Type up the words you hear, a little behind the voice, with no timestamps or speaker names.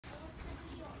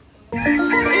Hey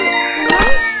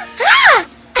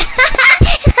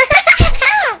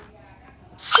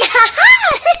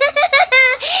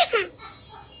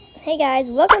guys,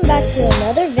 welcome back to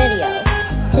another video.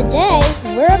 Today,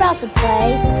 we're about to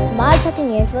play My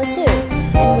Talking Angela 2,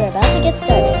 and we're about to get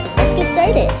started. Let's get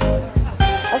started.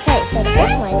 Okay, so the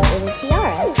first one is a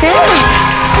tiara.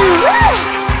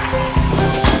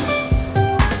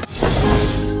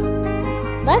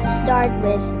 Let's start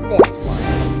with this one.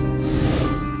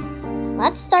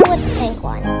 Let's start with the pink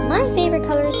one. My favorite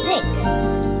color is pink.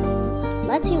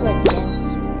 Let's see what gems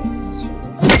to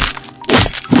choose.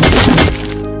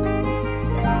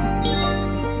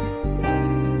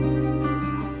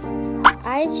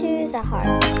 I choose a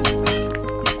heart.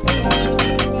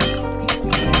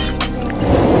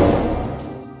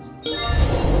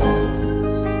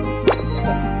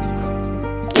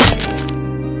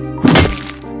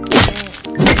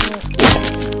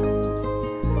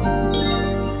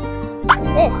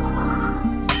 This.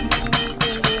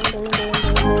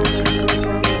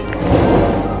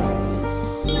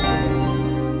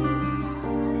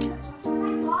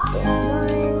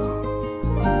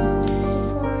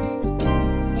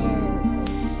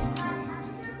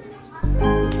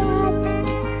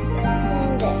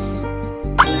 This.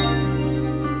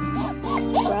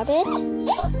 Scrub it, and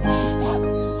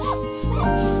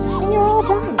you're all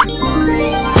done.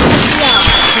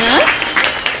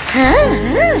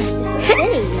 Huh? This is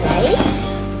pretty, right?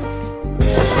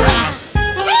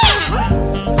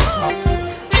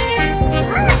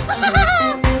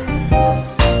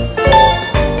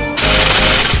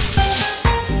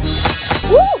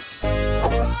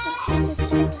 Woo!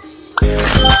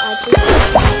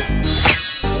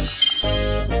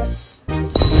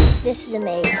 This is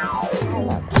amazing. I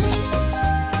love it.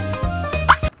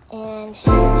 And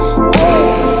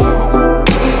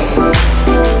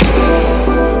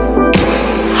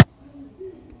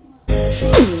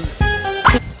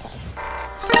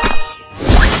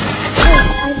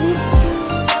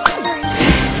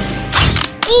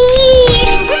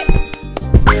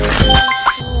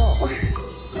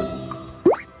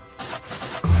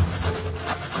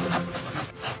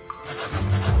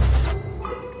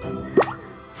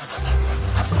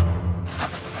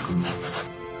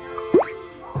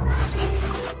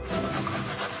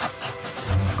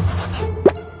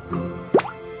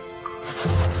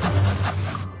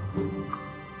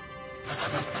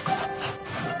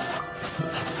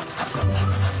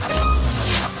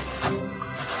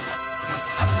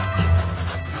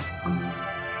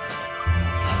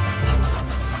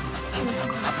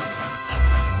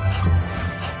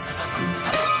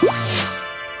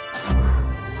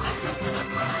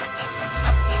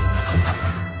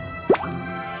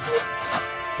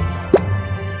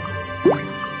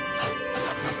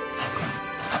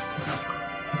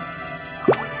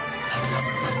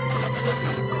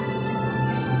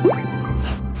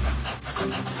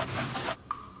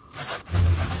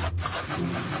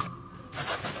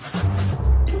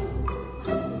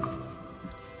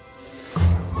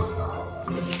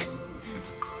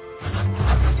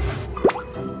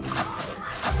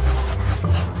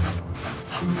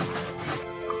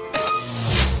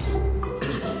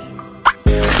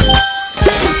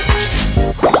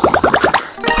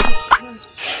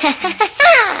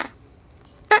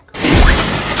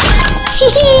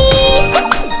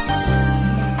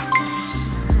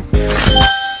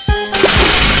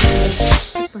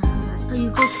Oh, you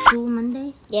go to school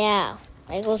Monday? yeah,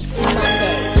 I go to school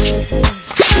Monday.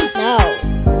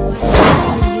 No.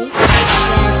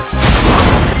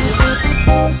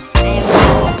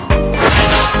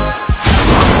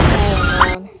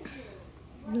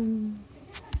 I don't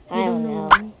know. I don't know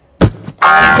why.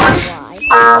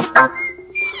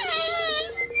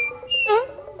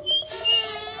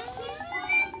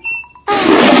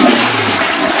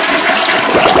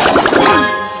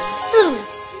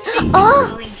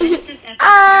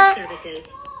 Services.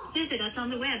 Visit us on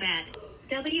the web at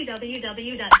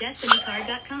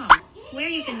www.destinycard.com, where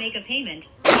you can make a payment,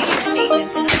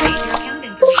 statements, and update your account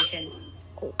information.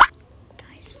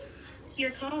 Guys.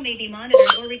 Your call may be monitored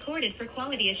or recorded for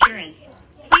quality assurance.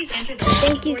 Please enter the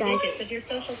Thank you, 4 guys. digits of your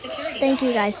social security Thank you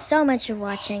number. guys so much for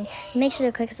watching. Make sure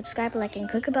to click the subscribe like and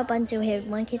click the bell button to hit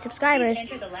 1K subscribers. Please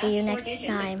enter the last See you 4 next digits.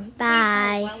 time. Please hold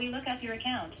Bye. while we look up your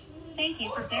account. Thank you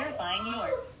for verifying your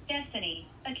Destiny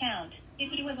account.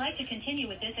 If you would like to continue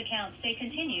with this account, say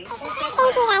continue.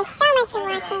 Thank you guys so much for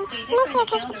watching. Make sure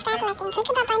to click subscribe like and click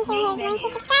the bell button to hit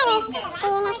 1K subscribers.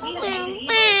 See you next time.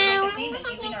 Bye. Payment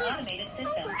using our automated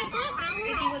system.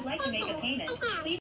 If you would like to make a payment, please